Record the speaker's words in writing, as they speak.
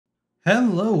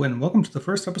Hello and welcome to the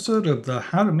first episode of the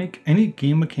How to Make Any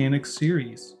Game Mechanics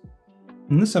series.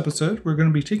 In this episode, we're going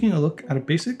to be taking a look at a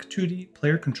basic 2D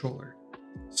player controller.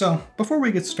 So, before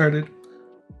we get started,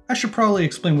 I should probably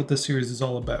explain what this series is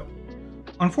all about.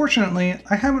 Unfortunately,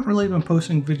 I haven't really been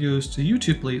posting videos to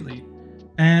YouTube lately,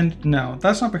 and no,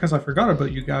 that's not because I forgot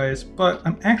about you guys, but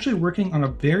I'm actually working on a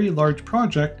very large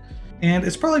project, and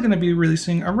it's probably going to be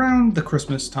releasing around the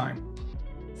Christmas time.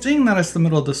 Seeing that it's the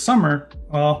middle of the summer,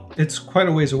 well, it's quite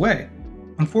a ways away.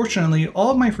 Unfortunately,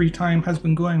 all of my free time has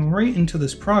been going right into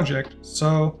this project,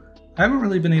 so I haven't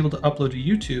really been able to upload to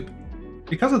YouTube.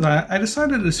 Because of that, I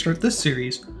decided to start this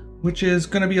series, which is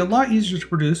going to be a lot easier to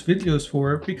produce videos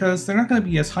for because they're not going to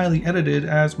be as highly edited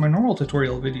as my normal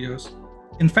tutorial videos.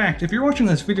 In fact, if you're watching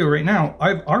this video right now,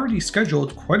 I've already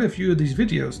scheduled quite a few of these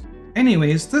videos.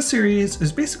 Anyways, this series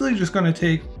is basically just going to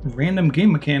take random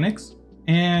game mechanics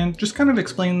and just kind of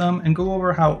explain them and go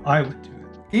over how I would do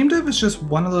it. Game dev is just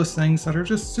one of those things that are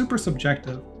just super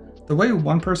subjective. The way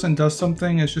one person does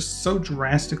something is just so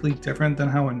drastically different than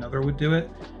how another would do it.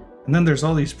 And then there's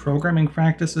all these programming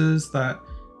practices that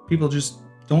people just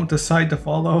don't decide to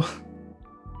follow.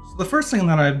 So the first thing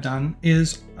that I've done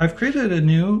is I've created a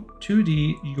new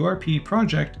 2D URP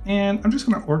project, and I'm just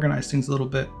going to organize things a little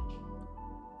bit.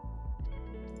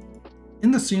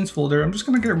 In the scenes folder, I'm just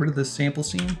going to get rid of this sample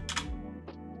scene.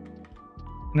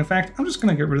 And in fact, I'm just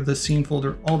going to get rid of this scene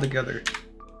folder altogether.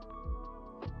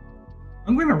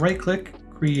 I'm going to right click,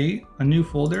 create a new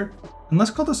folder, and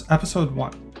let's call this episode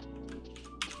 1.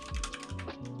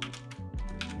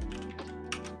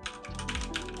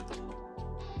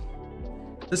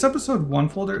 This episode 1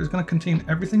 folder is going to contain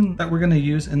everything that we're going to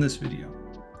use in this video.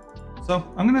 So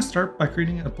I'm going to start by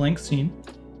creating a blank scene.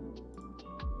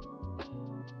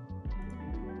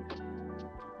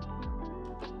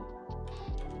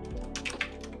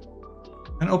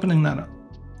 And opening that up.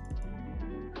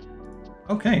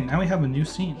 Okay, now we have a new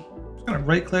scene. I'm just going to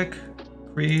right click,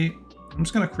 create. I'm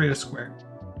just going to create a square.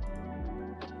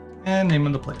 And name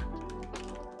of the player.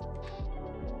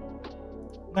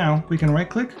 Now we can right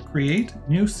click, create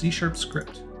new C#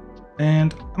 script.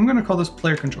 And I'm going to call this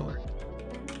player controller.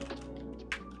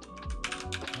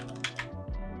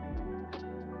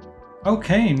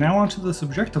 Okay, now on to the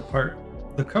subjective part,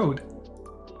 the code.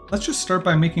 Let's just start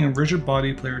by making a rigid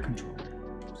body player controller.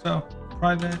 So,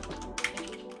 private,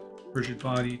 rigid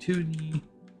body 2D,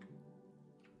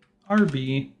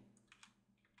 RB,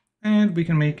 and we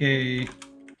can make a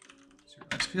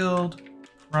serialized field,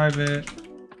 private,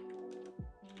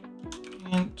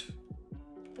 int,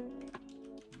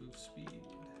 move speed.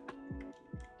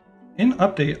 In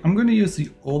update, I'm going to use the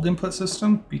old input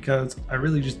system because I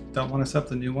really just don't want to set up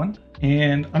the new one,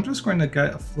 and I'm just going to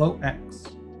get a float x.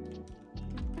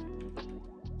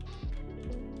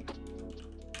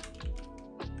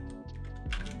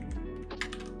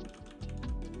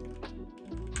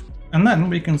 And then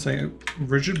we can say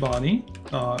rigid body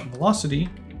velocity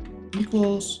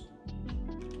equals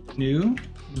new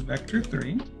vector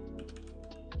 3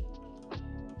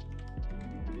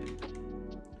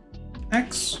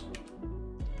 x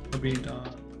will be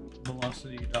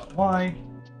velocity dot y,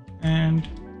 and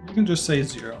we can just say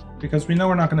 0 because we know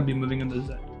we're not going to be moving into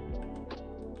z.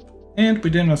 And we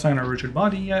didn't assign our rigid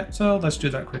body yet, so let's do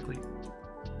that quickly.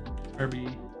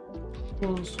 RB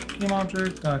equals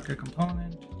GameObject get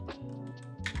component.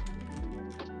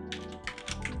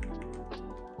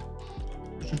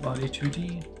 Body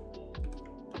 2D.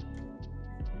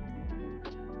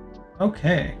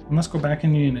 Okay, and let's go back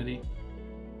into Unity.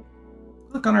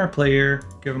 Click on our player,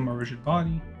 give him a rigid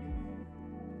body.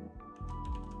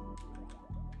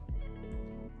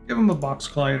 Give him a box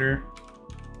collider.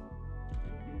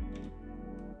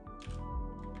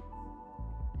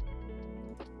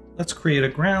 Let's create a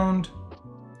ground.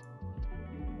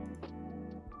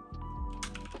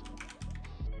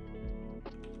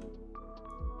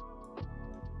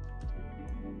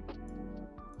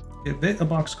 Give it a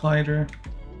box collider.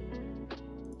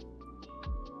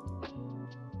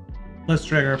 Let's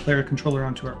drag our player controller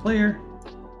onto our player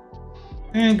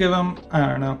and give him, I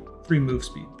don't know, 3 move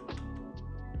speed.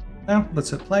 Now let's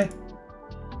hit play.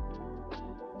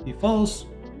 He falls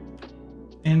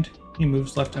and he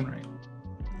moves left and right.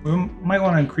 We might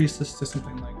want to increase this to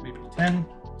something like maybe 10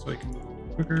 so he can move a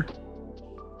little quicker.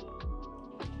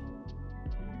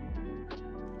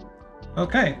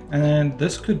 Okay, and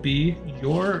this could be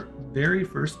your very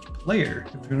first player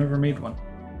if you've never made one.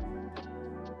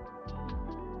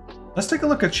 Let's take a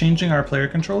look at changing our player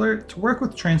controller to work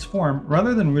with transform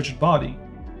rather than rigid body.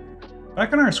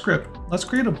 Back in our script, let's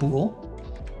create a bool.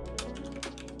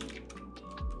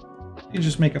 You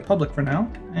just make it public for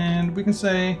now, and we can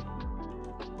say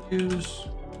use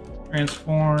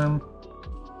transform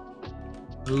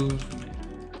movement.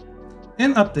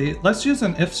 In update, let's use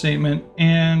an if statement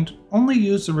and only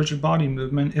use the rigid body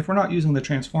movement if we're not using the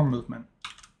transform movement.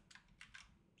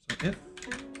 So if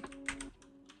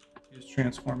use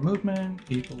transform movement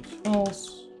equals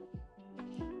false,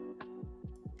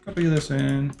 copy this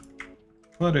in,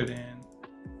 put it in,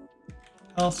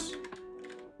 else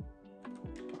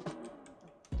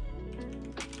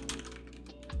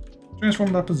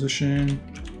transform that position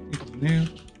equals new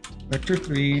vector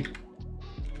 3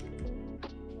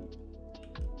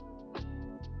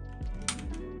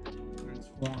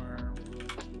 transform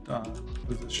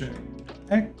position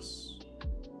x,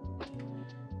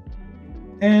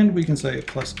 and we can say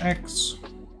plus x,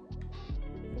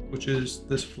 which is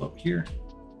this float here,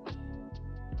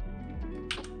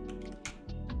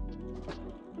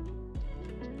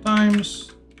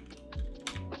 times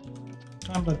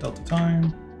time by delta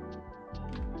time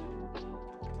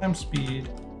times speed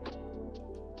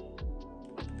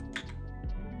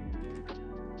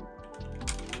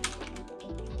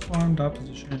transform dot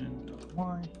position dot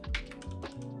y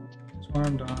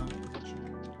transform dot position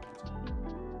dot z.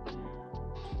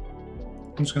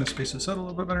 I'm just going to space this out a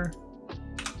little bit better.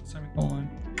 Semicolon.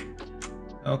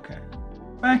 Okay.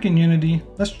 Back in Unity,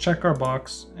 let's check our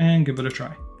box and give it a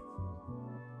try.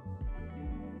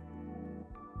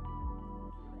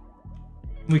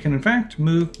 We can in fact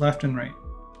move left and right.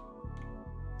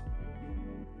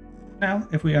 Now,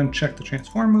 if we uncheck the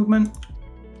transform movement,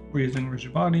 we're using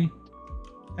rigid body,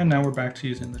 and now we're back to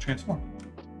using the transform.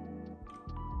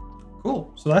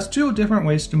 Cool, so that's two different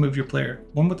ways to move your player,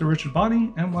 one with the rigid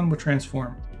body and one with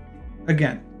transform.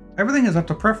 Again, everything is up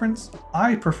to preference.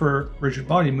 I prefer rigid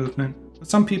body movement, but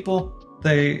some people,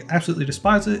 they absolutely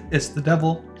despise it. It's the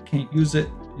devil, you can't use it,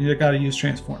 you gotta use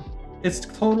transform. It's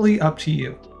totally up to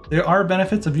you. There are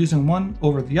benefits of using one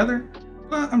over the other,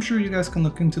 but I'm sure you guys can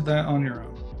look into that on your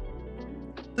own.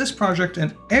 This project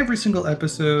and every single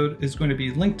episode is going to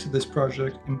be linked to this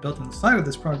project and built inside of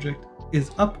this project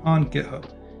is up on GitHub.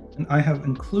 And I have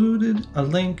included a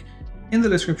link in the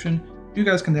description. You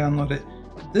guys can download it.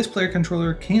 This player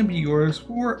controller can be yours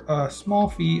for a small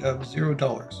fee of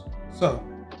 $0. So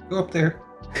go up there,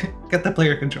 get the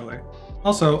player controller.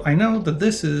 Also, I know that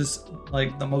this is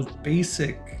like the most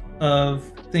basic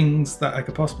of things that I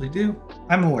could possibly do.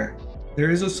 I'm aware.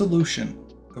 There is a solution.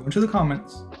 Go into the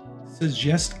comments.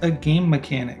 Suggest a game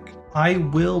mechanic. I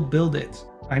will build it.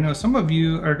 I know some of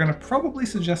you are going to probably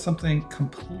suggest something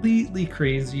completely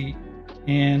crazy,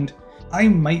 and I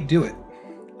might do it.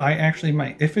 I actually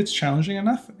might. If it's challenging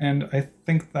enough and I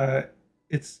think that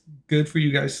it's good for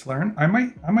you guys to learn, I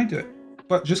might do it.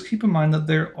 But just keep in mind that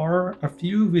there are a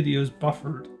few videos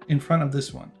buffered in front of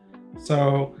this one.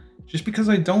 So just because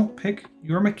I don't pick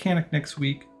your mechanic next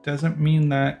week doesn't mean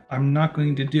that I'm not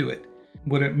going to do it.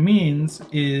 What it means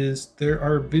is there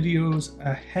are videos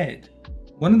ahead.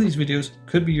 One of these videos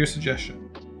could be your suggestion.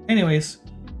 Anyways,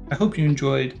 I hope you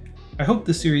enjoyed. I hope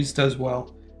the series does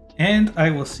well, and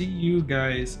I will see you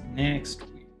guys next week.